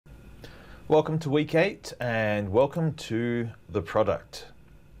Welcome to week 8 and welcome to the product.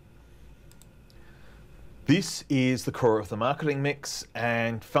 This is the core of the marketing mix,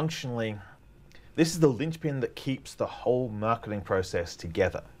 and functionally this is the linchpin that keeps the whole marketing process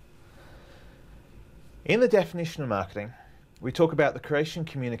together. In the definition of marketing, we talk about the creation,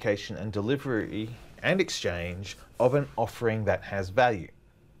 communication and delivery and exchange of an offering that has value.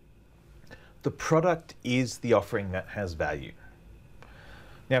 The product is the offering that has value.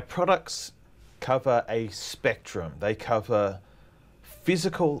 Now, products cover a spectrum. They cover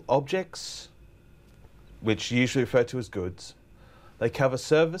physical objects, which are usually referred to as goods. They cover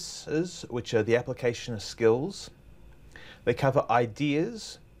services, which are the application of skills. They cover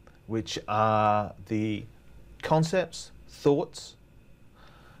ideas, which are the concepts, thoughts.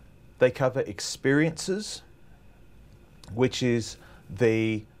 They cover experiences, which is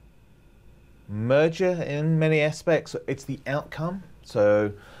the merger in many aspects. It's the outcome.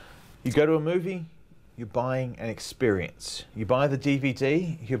 So you go to a movie, you're buying an experience. You buy the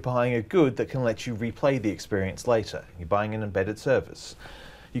DVD, you're buying a good that can let you replay the experience later. You're buying an embedded service.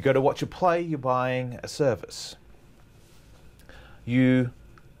 You go to watch a play, you're buying a service. You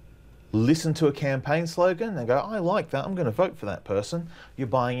listen to a campaign slogan and go, I like that, I'm going to vote for that person. You're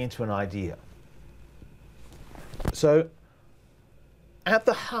buying into an idea. So at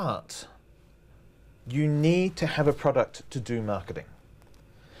the heart, you need to have a product to do marketing.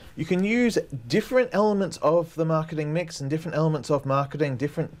 You can use different elements of the marketing mix and different elements of marketing,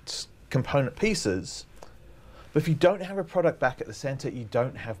 different component pieces, but if you don't have a product back at the center, you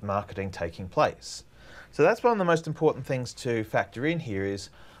don't have marketing taking place. So that's one of the most important things to factor in here is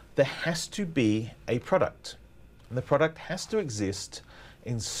there has to be a product, and the product has to exist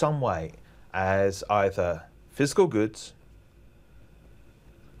in some way as either physical goods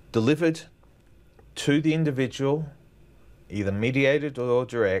delivered to the individual, either mediated or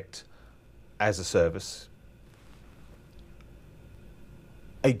direct, as a service,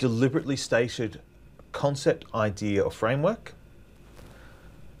 a deliberately stated concept, idea or framework,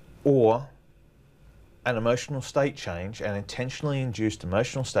 or an emotional state change, an intentionally induced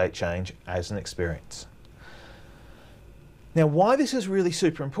emotional state change as an experience. Now, why this is really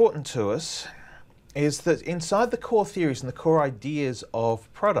super important to us is that inside the core theories and the core ideas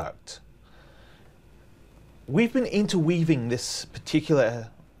of product, we've been interweaving this particular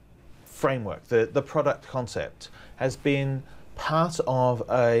framework. The product concept has been part of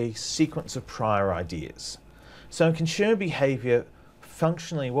a sequence of prior ideas. So in consumer behavior,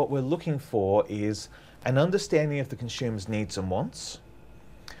 functionally what we're looking for is an understanding of the consumer's needs and wants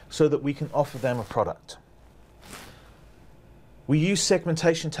so that we can offer them a product. We use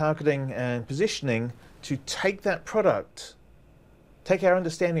segmentation, targeting and positioning to take that product, take our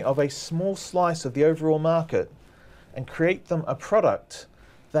understanding of a small slice of the overall market and create them a product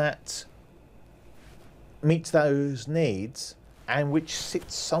that meets those needs and which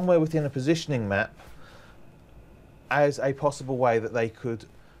sits somewhere within a positioning map as a possible way that they could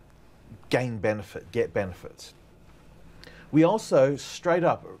gain benefit, get benefit. We also, straight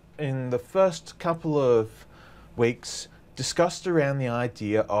up, in the first couple of weeks, discussed around the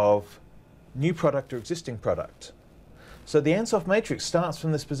idea of new product or existing product. So the Ansoff matrix starts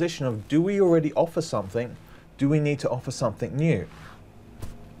from this position of, do we already offer something? Do we need to offer something new?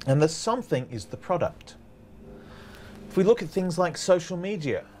 And the something is the product. If we look at things like social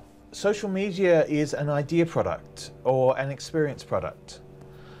media is an idea product or an experience product.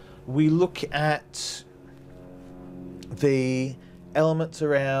 We look at the elements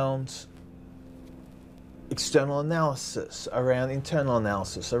around external analysis, around internal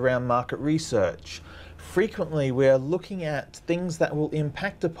analysis, around market research. Frequently, we're looking at things that will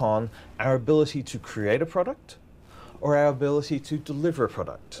impact upon our ability to create a product or our ability to deliver a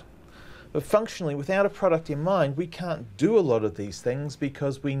product. But functionally, without a product in mind, we can't do a lot of these things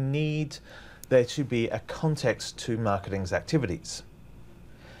because we need there to be a context to marketing's activities.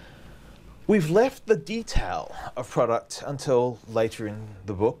 We've left the detail of product until later in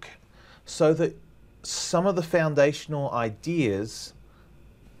the book so that some of the foundational ideas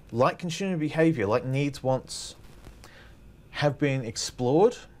like consumer behavior, like needs, wants, have been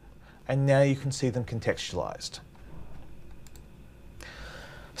explored, and now you can see them contextualized.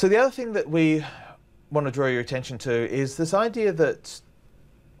 So the other thing that we want to draw your attention to is this idea that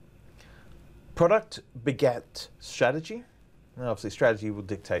product begat strategy. And obviously strategy will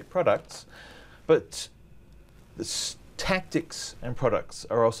dictate products, but tactics and products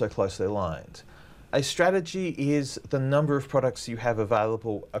are also closely aligned. A strategy is the number of products you have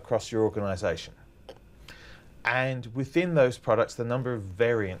available across your organization. And within those products, the number of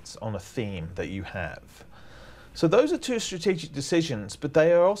variants on a theme that you have. So those are two strategic decisions, but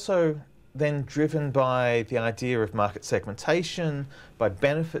they are also then driven by the idea of market segmentation, by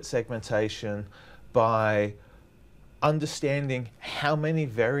benefit segmentation, by understanding how many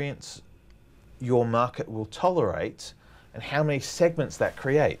variants your market will tolerate and how many segments that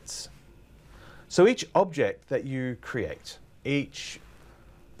creates. So each object that you create, each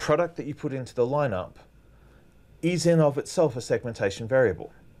product that you put into the lineup is in of itself a segmentation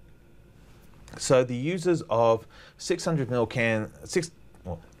variable. So the users of 600ml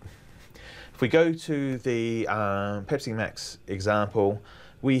if we go to the Pepsi Max example,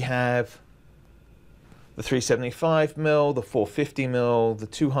 we have the 375ml, the 450ml, the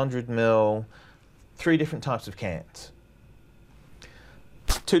 200ml, 3 different types of cans.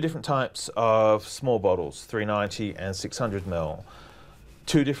 2 different types of small bottles, 390 and 600ml.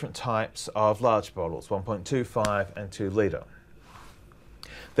 2 different types of large bottles, 1.25 and 2 litre.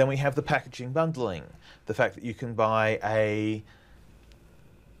 Then we have the packaging bundling, the fact that you can buy a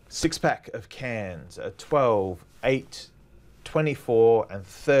 6-pack of cans, a 12, 8, 24 and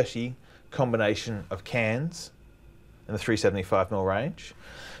 30 combination of cans in the 375ml range,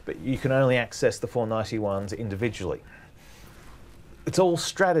 but you can only access the 490 ones individually. It's all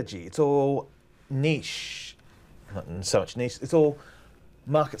strategy, it's all niche, not so much niche, it's all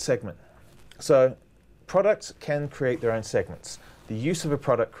market segment. So products can create their own segments. The use of a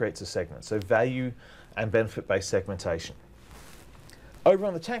product creates a segment, so value and benefit-based segmentation. Over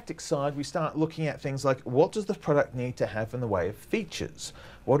on the tactics side, we start looking at things like, what does the product need to have in the way of features?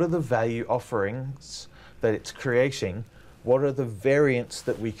 What are the value offerings that it's creating? What are the variants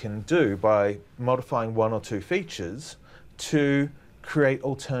that we can do by modifying 1 or 2 features to create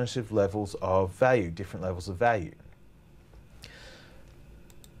alternative levels of value, different levels of value?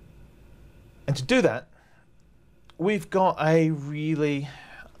 And to do that, we've got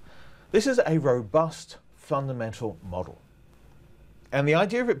this is a robust fundamental model. And the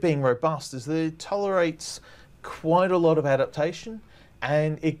idea of it being robust is that it tolerates quite a lot of adaptation,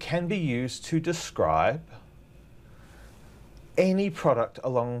 and it can be used to describe any product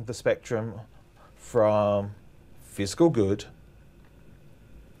along the spectrum from physical good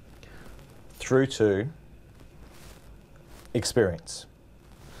through to experience,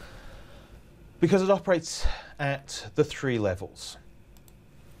 because it operates at the 3 levels.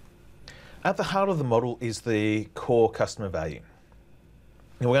 At the heart of the model is the core customer value.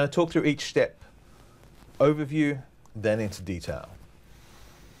 And we're going to talk through each step, overview, then into detail.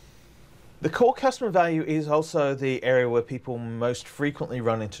 The core customer value is also the area where people most frequently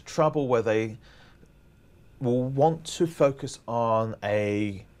run into trouble, where they will want to focus on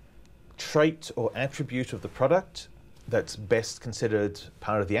a trait or attribute of the product that's best considered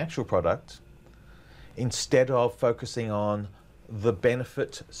part of the actual product, instead of focusing on the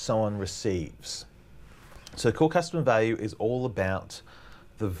benefit someone receives. So core customer value is all about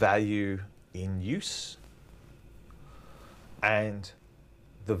the value in use and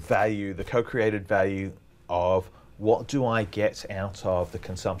the value, the co-created value of what do I get out of the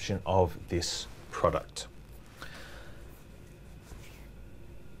consumption of this product.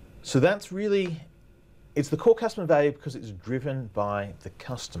 So that's really, it's the core customer value because it's driven by the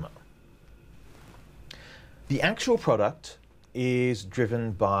customer. The actual product is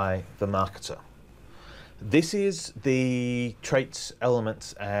driven by the marketer. This is the traits,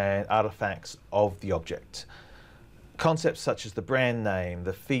 elements, and artifacts of the object. Concepts such as the brand name,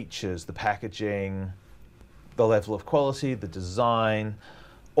 the features, the packaging, the level of quality, the design,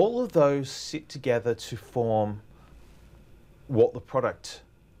 all of those sit together to form what the product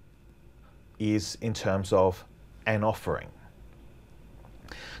is in terms of an offering.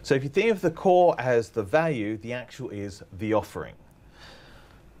 So if you think of the core as the value, the actual is the offering.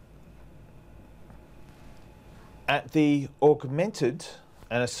 At the augmented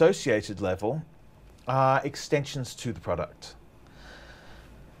and associated level are extensions to the product.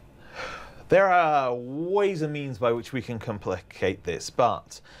 There are ways and means by which we can complicate this,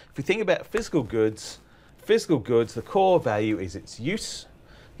 but if we think about physical goods, the core value is its use,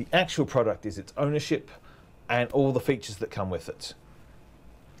 the actual product is its ownership, and all the features that come with it.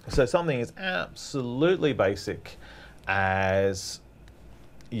 So something as absolutely basic as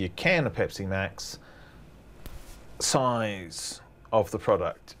your can of Pepsi Max, size of the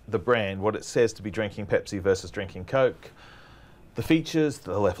product, the brand, what it says to be drinking Pepsi versus drinking Coke, the features,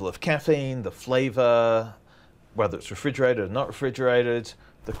 the level of caffeine, the flavor, whether it's refrigerated or not refrigerated,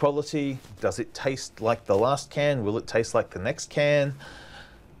 the quality, does it taste like the last can, will it taste like the next can?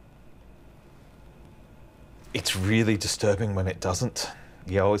 It's really disturbing when it doesn't.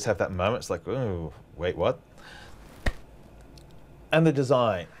 You always have that moment, it's like, oh, wait, what? And the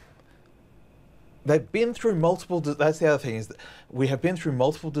design. they've been through multiple, that's the other thing, is that we have been through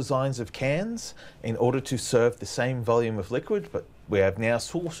multiple designs of cans in order to serve the same volume of liquid, but we have now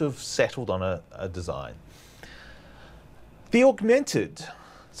sort of settled on a design. The augmented,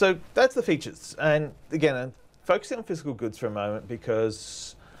 so that's the features. And again, I'm focusing on physical goods for a moment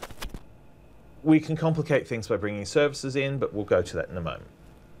because we can complicate things by bringing services in, but we'll go to that in a moment,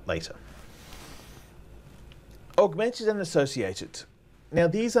 later. Augmented and associated. Now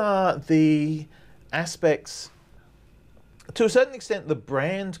these are the aspects, to a certain extent the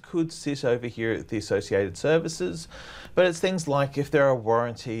brand could sit over here at the associated services, but it's things like if there are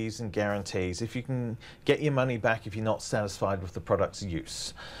warranties and guarantees, if you can get your money back if you're not satisfied with the product's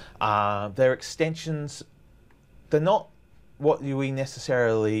use. They're extensions, they're not what we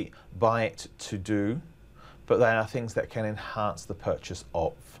necessarily buy it to do, but they are things that can enhance the purchase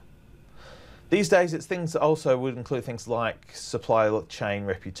of. These days, it's things that also would include things like supply chain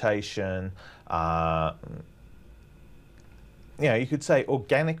reputation. You could say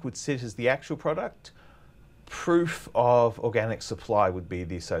organic would sit as the actual product. Proof of organic supply would be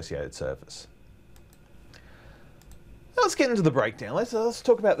the associated service. Now let's get into the breakdown. Let's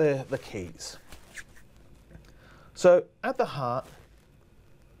talk about the keys. So at the heart,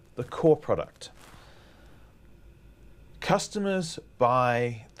 the core product. Customers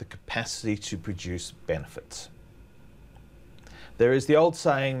buy the capacity to produce benefits. There is the old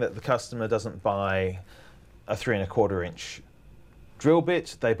saying that the customer doesn't buy a 3 1/4 inch drill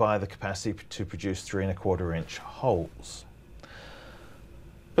bit, they buy the capacity to produce 3 1/4 inch holes.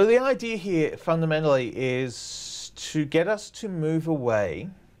 But the idea here fundamentally is to get us to move away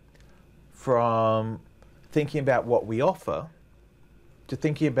from thinking about what we offer to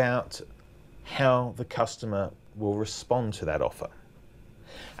thinking about how the customer will respond to that offer.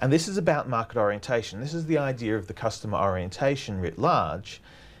 And this is about market orientation. This is the idea of the customer orientation writ large,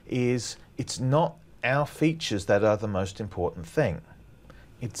 is it's not our features that are the most important thing.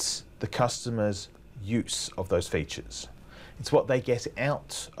 It's the customer's use of those features. It's what they get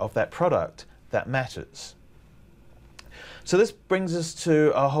out of that product that matters. So this brings us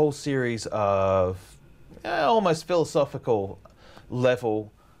to a whole series of almost philosophical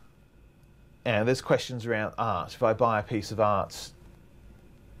level. And there's questions around art. If I buy a piece of art,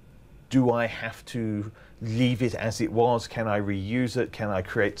 do I have to leave it as it was? Can I reuse it? Can I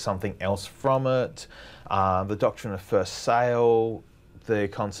create something else from it? The doctrine of first sale, the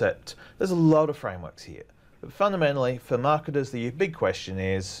concept, there's a lot of frameworks here. But fundamentally, for marketers, the big question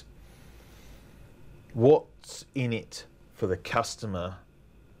is, what's in it for the customer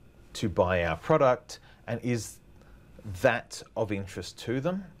to buy our product? And is that of interest to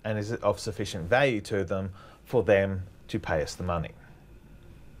them, and is it of sufficient value to them for them to pay us the money?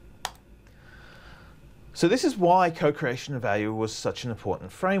 So this is why co-creation of value was such an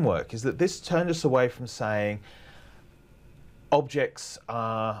important framework, is that this turned us away from saying objects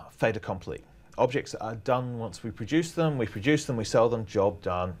are fait accompli. Objects are done once we produce them, we sell them, job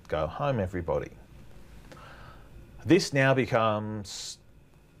done, go home everybody. This now becomes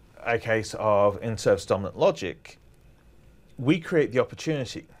a case of, in service dominant logic, we create the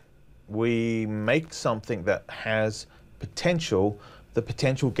opportunity. We make something that has potential. The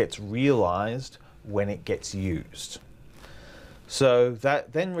potential gets realized when it gets used. So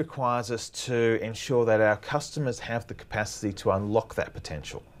that then requires us to ensure that our customers have the capacity to unlock that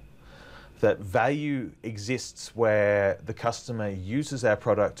potential. That value exists where the customer uses our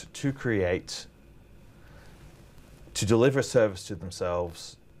product to create, to deliver a service to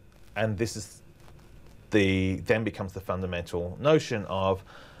themselves, and this is then becomes the fundamental notion of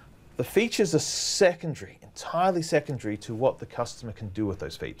the features are secondary, entirely secondary to what the customer can do with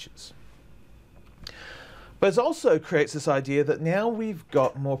those features. But it also creates this idea that now we've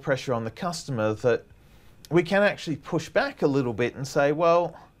got more pressure on the customer, that we can actually push back a little bit and say,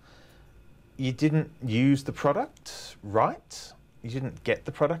 well, you didn't use the product right, you didn't get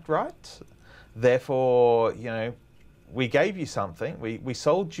the product right, therefore, we gave you something, we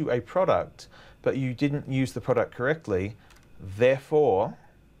sold you a product, but you didn't use the product correctly, therefore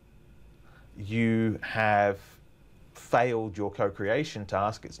you have failed your co-creation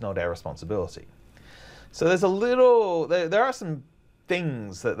task, it's not our responsibility. So there's there are some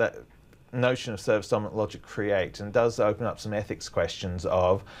things that notion of service dominant logic creates, and does open up some ethics questions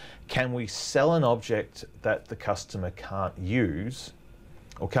of, can we sell an object that the customer can't use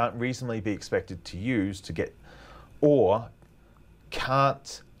or can't reasonably be expected to use to get, or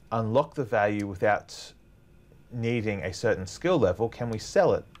can't unlock the value without needing a certain skill level, can we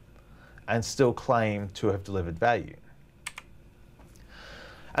sell it and still claim to have delivered value?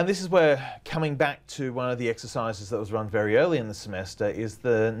 And this is where, coming back to one of the exercises that was run very early in the semester, is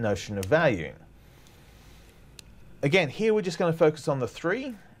the notion of value. Again, here we're just going to focus on the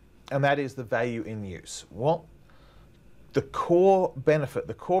three, and that is the value in use. What the core benefit,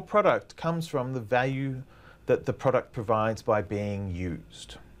 the core product comes from the value that the product provides by being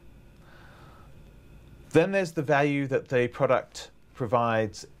used. Then there's the value that the product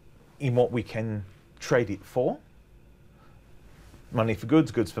provides in what we can trade it for. Money for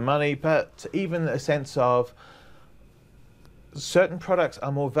goods, goods for money, but even a sense of certain products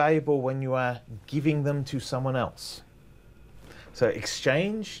are more valuable when you are giving them to someone else. So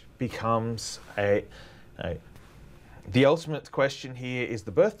exchange becomes the ultimate question here is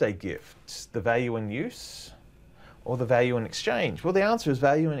the birthday gift, the value in use or the value in exchange? Well, the answer is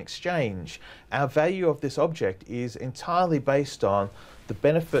value in exchange. Our value of this object is entirely based on the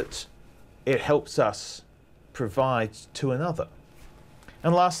benefit it helps us provide to another.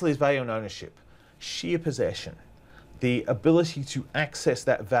 And lastly is value in ownership, sheer possession, the ability to access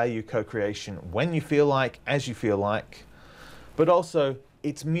that value co-creation when you feel like, as you feel like, but also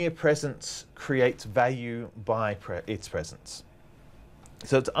its mere presence creates value by its presence.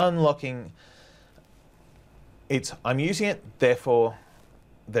 So it's unlocking, I'm using it, therefore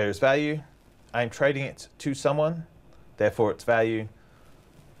there's value. I'm trading it to someone, therefore it's value.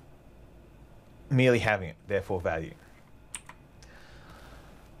 Merely having it, therefore value.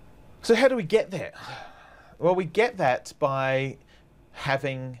 So how do we get there? Well, we get that by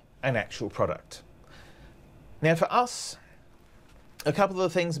having an actual product. Now for us, a couple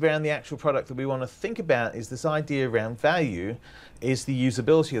of the things around the actual product that we want to think about is this idea around value is the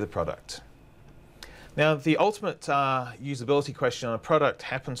usability of the product. Now, the ultimate usability question on a product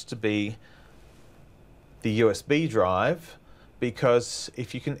happens to be the USB drive, because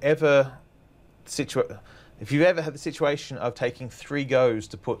if you've ever had the situation of taking 3 goes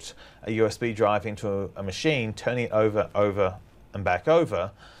to put a USB drive into a machine, turning it over, and back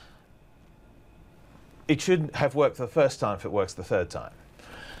over, it should have worked the first time if it works the third time.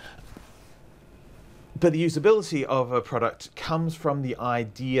 But the usability of a product comes from the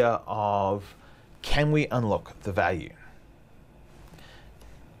idea of, can we unlock the value?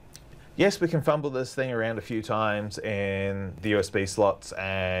 Yes, we can fumble this thing around a few times in the USB slots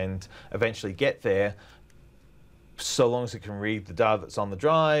and eventually get there. So long as it can read the data that's on the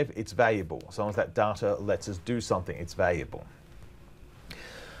drive, it's valuable. So long as that data lets us do something, it's valuable.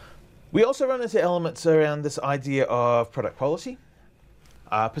 We also run into elements around this idea of product quality,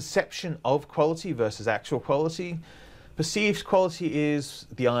 perception of quality versus actual quality. Perceived quality is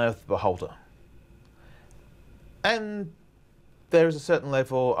the eye of the beholder. And there is a certain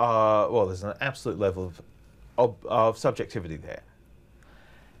level, well, there's an absolute level of subjectivity there.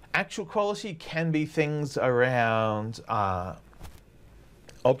 Actual quality can be things around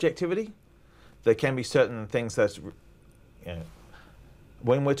objectivity. There can be certain things that,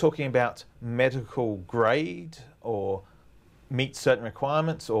 when we're talking about medical grade or meet certain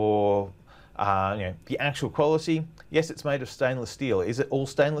requirements or the actual quality, yes, it's made of stainless steel. Is it all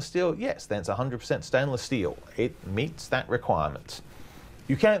stainless steel? Yes, then it's 100% stainless steel. It meets that requirement.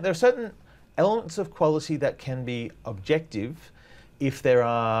 There are certain elements of quality that can be objective if there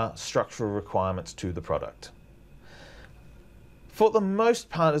are structural requirements to the product. For the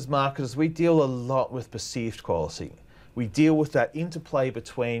most part as marketers, we deal a lot with perceived quality. We deal with that interplay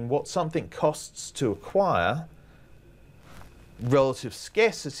between what something costs to acquire, relative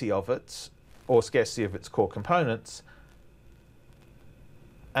scarcity of it, or scarcity of its core components,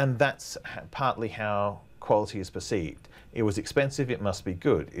 and that's partly how quality is perceived. It was expensive, it must be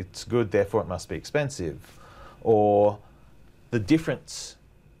good. It's good, therefore it must be expensive. Or the difference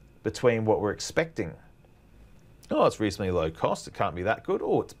between what we're expecting. Oh, it's reasonably low cost, it can't be that good,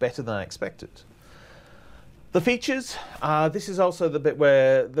 or it's better than I expected. The features, this is also the bit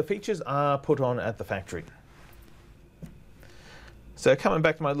where the features are put on at the factory. So coming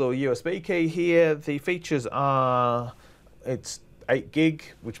back to my little USB key here, the features are, it's 8 gig,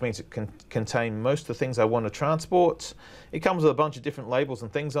 which means it can contain most of the things I want to transport. It comes with a bunch of different labels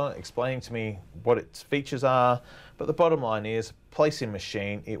and things on it explaining to me what its features are, but the bottom line is, place in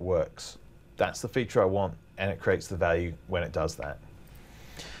machine, it works. That's the feature I want, and it creates the value when it does that.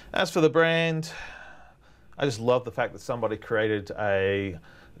 As for the brand, I just love the fact that somebody created a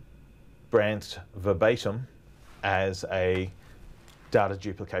brand verbatim as a data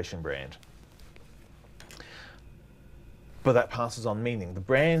duplication brand. But that passes on meaning. The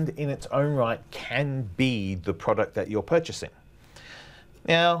brand in its own right can be the product that you're purchasing.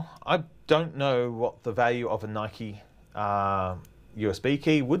 Now, I don't know what the value of a Nike USB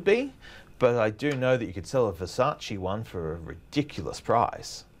key would be, but I do know that you could sell a Versace one for a ridiculous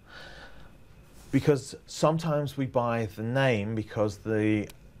price. Because sometimes we buy the name because the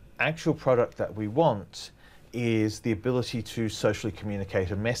actual product that we want is the ability to socially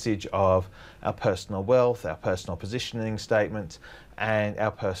communicate a message of our personal wealth, our personal positioning statement, and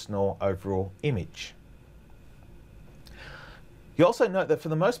our personal overall image. You also note that for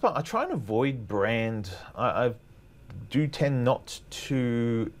the most part, I try and avoid brand. I do tend not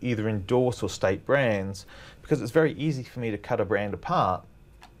to either endorse or state brands because it's very easy for me to cut a brand apart,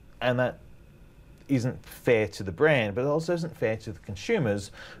 and that isn't fair to the brand, but it also isn't fair to the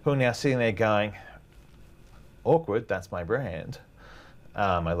consumers who are now sitting there going, awkward, that's my brand.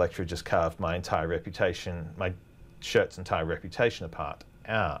 My lecturer just carved my entire reputation, my shirt's entire reputation apart.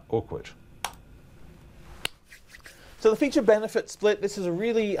 Awkward. So the feature benefit split, this is a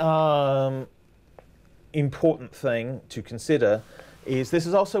really important thing to consider, is this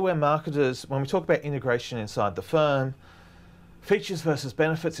is also where marketers, when we talk about integration inside the firm, features versus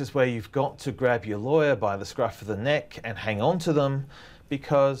benefits is where you've got to grab your lawyer by the scruff of the neck and hang on to them,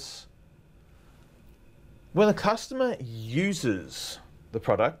 because when a customer uses the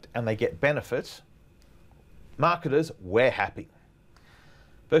product and they get benefit, marketers, we're happy.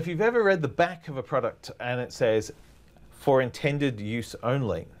 But if you've ever read the back of a product and it says, for intended use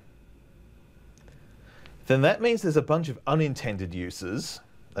only, then that means there's a bunch of unintended uses.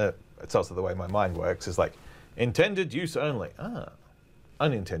 It's also the way my mind works, is like, intended use only.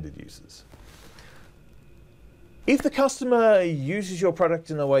 Unintended uses. If the customer uses your product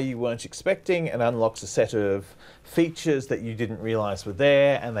in a way you weren't expecting and unlocks a set of features that you didn't realize were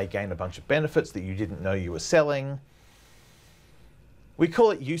there, and they gain a bunch of benefits that you didn't know you were selling, we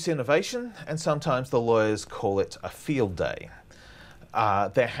call it use innovation, and sometimes the lawyers call it a field day.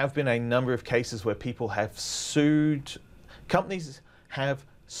 There have been a number of cases where people have sued, companies have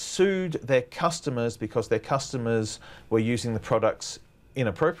sued their customers because their customers were using the products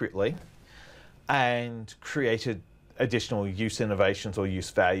inappropriately and created additional use innovations or use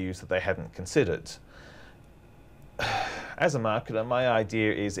values that they hadn't considered. As a marketer, my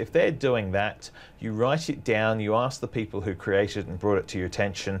idea is if they're doing that, you write it down, you ask the people who created and brought it to your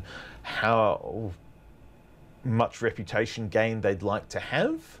attention how much reputation gain they'd like to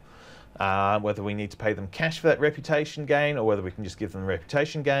have, whether we need to pay them cash for that reputation gain or whether we can just give them a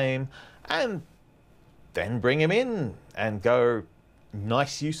reputation gain, and then bring them in and go,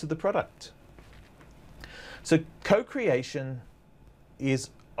 nice use of the product. So co-creation is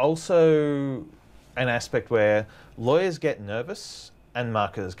also an aspect where lawyers get nervous and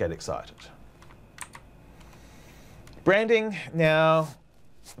marketers get excited. Branding, now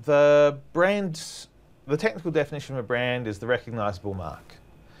the technical definition of a brand is the recognizable mark.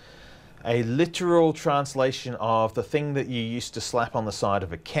 A literal translation of the thing that you used to slap on the side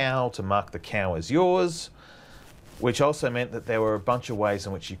of a cow to mark the cow as yours, which also meant that there were a bunch of ways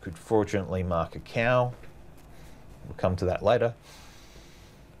in which you could fraudulently mark a cow. We'll come to that later.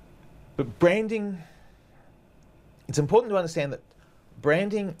 But branding, it's important to understand that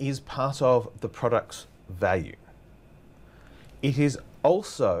branding is part of the product's value. It is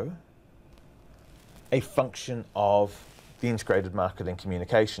also a function of the integrated marketing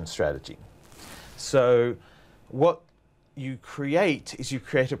communication strategy. So what you create is you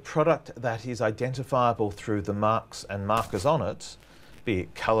create a product that is identifiable through the marks and markers on it, be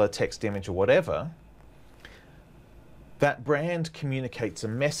it color, text, image, or whatever. That brand communicates a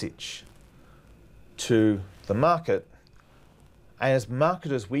message to the market. And as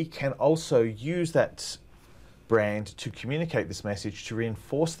marketers, we can also use that brand to communicate this message, to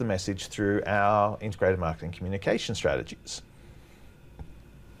reinforce the message through our integrated marketing communication strategies.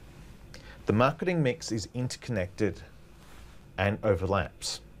 The marketing mix is interconnected and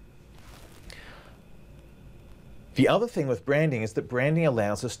overlaps. The other thing with branding is that branding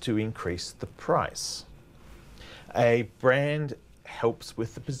allows us to increase the price. A brand helps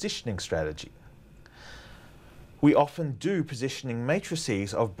with the positioning strategy. We often do positioning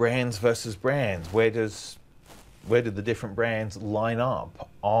matrices of brands versus brands. Where do the different brands line up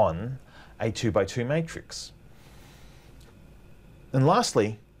on a 2x2 matrix? And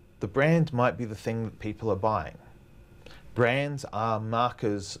lastly, the brand might be the thing that people are buying. Brands are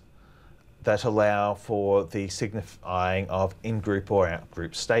markers that allow for the signifying of in-group or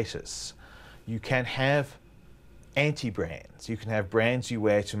out-group status. You can have anti-brands. You can have brands you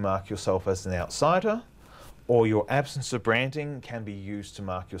wear to mark yourself as an outsider, or your absence of branding can be used to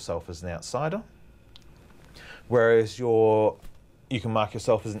mark yourself as an outsider. Whereas you can mark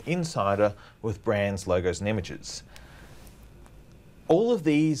yourself as an insider with brands, logos, and images. All of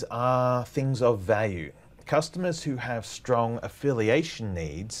these are things of value. Customers who have strong affiliation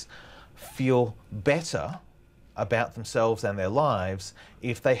needs feel better about themselves and their lives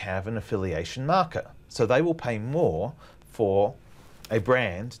if they have an affiliation marker. So they will pay more for a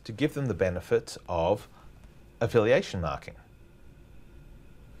brand to give them the benefit of affiliation marking.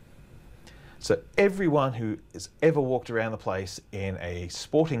 So everyone who has ever walked around the place in a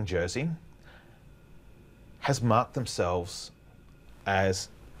sporting jersey has marked themselves as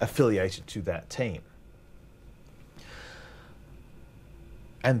affiliated to that team.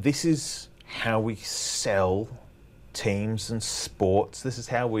 And this is how we sell teams and sports. This is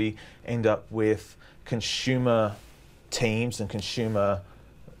how we end up with consumer teams and consumer,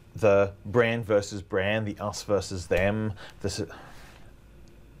 the brand versus brand, the us versus them, the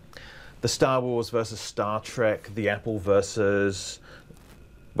Star Wars versus Star Trek, the Apple versus,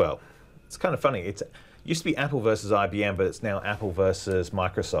 well, it's kind of funny. It used to be Apple versus IBM, but it's now Apple versus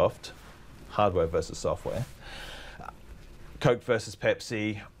Microsoft, hardware versus software. Coke versus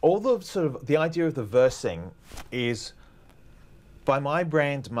Pepsi. All the sort of, the idea of the versing is, by my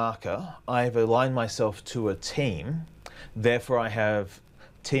brand marker, I've aligned myself to a team. Therefore, I have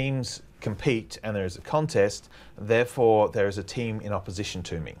teams compete and there is a contest. Therefore, there is a team in opposition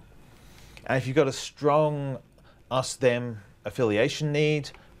to me. And if you've got a strong us-them affiliation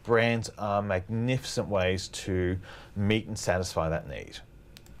need, brands are magnificent ways to meet and satisfy that need.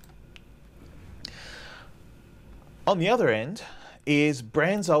 On the other end is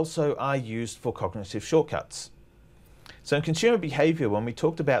brands also are used for cognitive shortcuts. So in consumer behavior, when we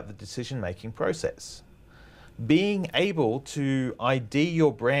talked about the decision-making process, being able to ID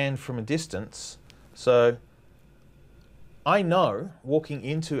your brand from a distance, so I know walking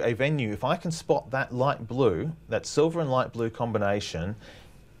into a venue, if I can spot that light blue, that silver and light blue combination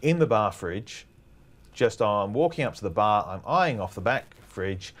in the bar fridge, just I'm walking up to the bar, I'm eyeing off the back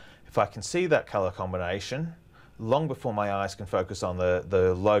fridge, if I can see that color combination, long before my eyes can focus on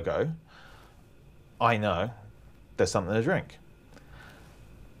the logo, I know there's something to drink.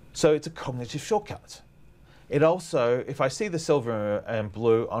 So it's a cognitive shortcut. It also, if I see the silver and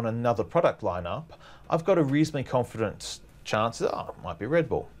blue on another product lineup, I've got a reasonably confident chance that, oh, it might be Red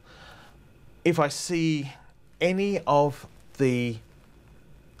Bull. If I see any of the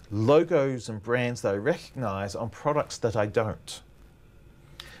logos and brands that I recognize on products that I don't,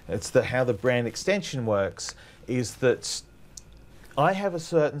 it's how the brand extension works, is that I have a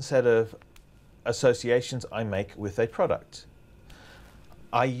certain set of associations I make with a product.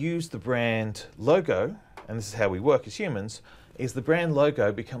 I use the brand logo, and this is how we work as humans, is the brand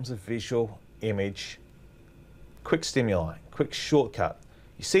logo becomes a visual image, quick stimuli, quick shortcut.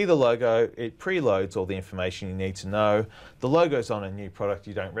 You see the logo, it preloads all the information you need to know. The logo's on a new product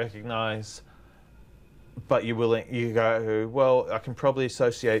you don't recognize, but you go, well, I can probably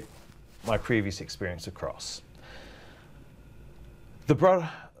associate my previous experience across.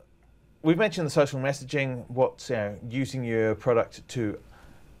 We've mentioned the social messaging, using your product to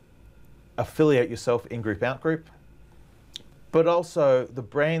affiliate yourself in-group, out-group, but also the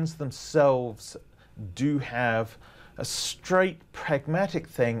brands themselves do have a straight pragmatic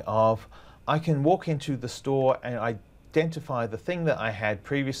thing of, I can walk into the store and identify the thing that I had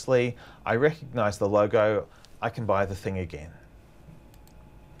previously, I recognize the logo, I can buy the thing again.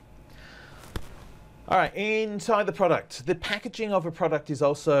 All right, inside the product, the packaging of a product is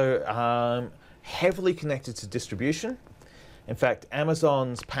also heavily connected to distribution. In fact,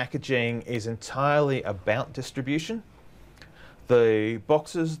 Amazon's packaging is entirely about distribution. The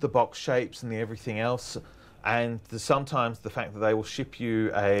boxes, the box shapes, and the everything else, and sometimes the fact that they will ship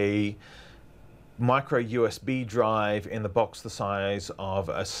you a micro USB drive in the box the size of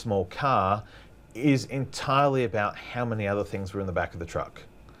a small car is entirely about how many other things were in the back of the truck.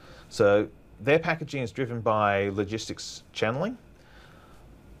 So their packaging is driven by logistics channeling.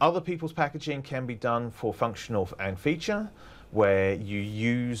 Other people's packaging can be done for functional and feature, where you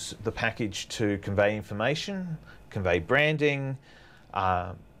use the package to convey information, convey branding.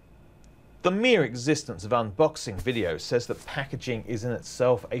 The mere existence of unboxing video says that packaging is in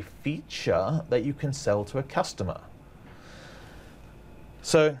itself a feature that you can sell to a customer.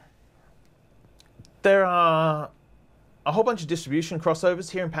 So there are a whole bunch of distribution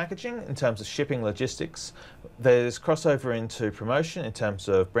crossovers here in packaging in terms of shipping logistics. There's crossover into promotion in terms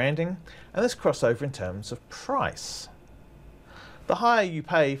of branding, and there's crossover in terms of price. The higher you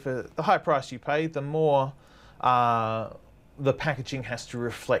pay, for the higher price you pay, the more the packaging has to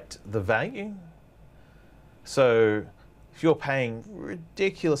reflect the value. So if you're paying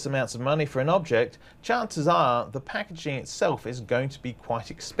ridiculous amounts of money for an object, chances are the packaging itself is going to be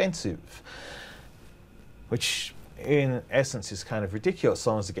quite expensive, which in essence is kind of ridiculous as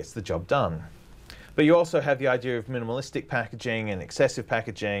long as it gets the job done. But you also have the idea of minimalistic packaging and excessive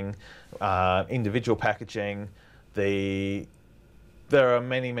packaging, individual packaging. There are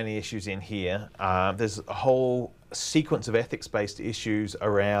many, many issues in here. There's a whole sequence of ethics-based issues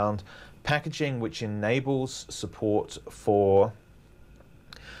around packaging which enables support for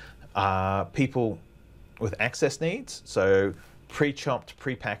people with access needs, so pre-chopped,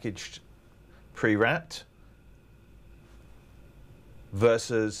 pre-packaged, pre-wrapped,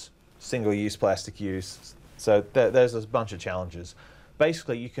 versus single-use plastic use. So there's a bunch of challenges.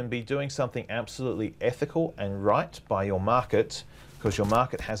 Basically, you can be doing something absolutely ethical and right by your market because your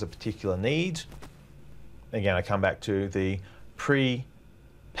market has a particular need. Again, I come back to the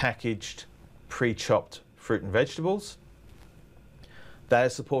pre-packaged, pre-chopped fruit and vegetables. That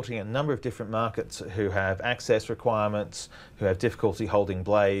is supporting a number of different markets who have access requirements, who have difficulty holding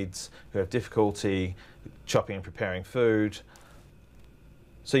blades, who have difficulty chopping and preparing food.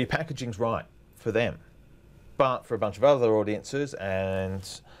 So your packaging's right for them. But for a bunch of other audiences and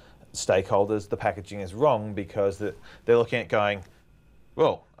stakeholders, the packaging is wrong because they're looking at going,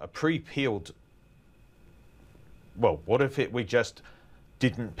 well, a pre-peeled, well, what if we just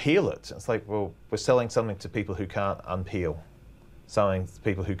didn't peel it? It's like, well, we're selling something to people who can't unpeel. Selling to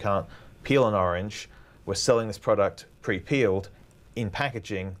people who can't peel an orange. We're selling this product pre-peeled in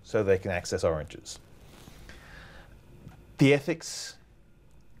packaging so they can access oranges. The ethics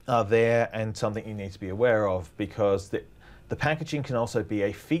are there and something you need to be aware of because the packaging can also be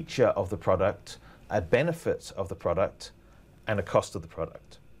a feature of the product, a benefit of the product, and a cost of the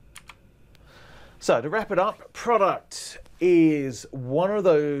product. So to wrap it up, product is one of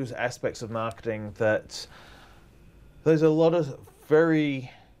those aspects of marketing that there's a lot of very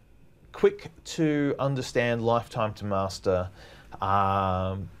quick to understand, lifetime to master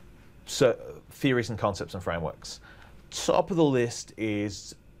so theories and concepts and frameworks. Top of the list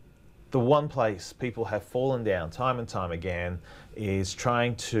is the one place people have fallen down time and time again is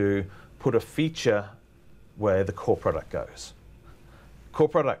trying to put a feature where the core product goes. Core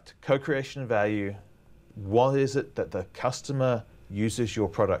product, co-creation of value. What is it that the customer uses your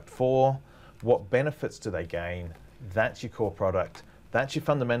product for? What benefits do they gain? That's your core product. That's your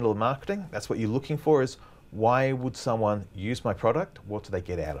fundamental marketing. That's what you're looking for is why would someone use my product? What do they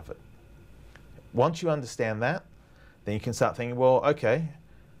get out of it? Once you understand that, then you can start thinking, well, okay,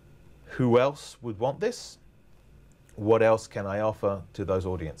 who else would want this? What else can I offer to those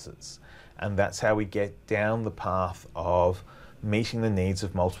audiences? And that's how we get down the path of meeting the needs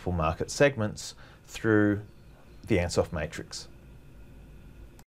of multiple market segments through the Ansoff matrix.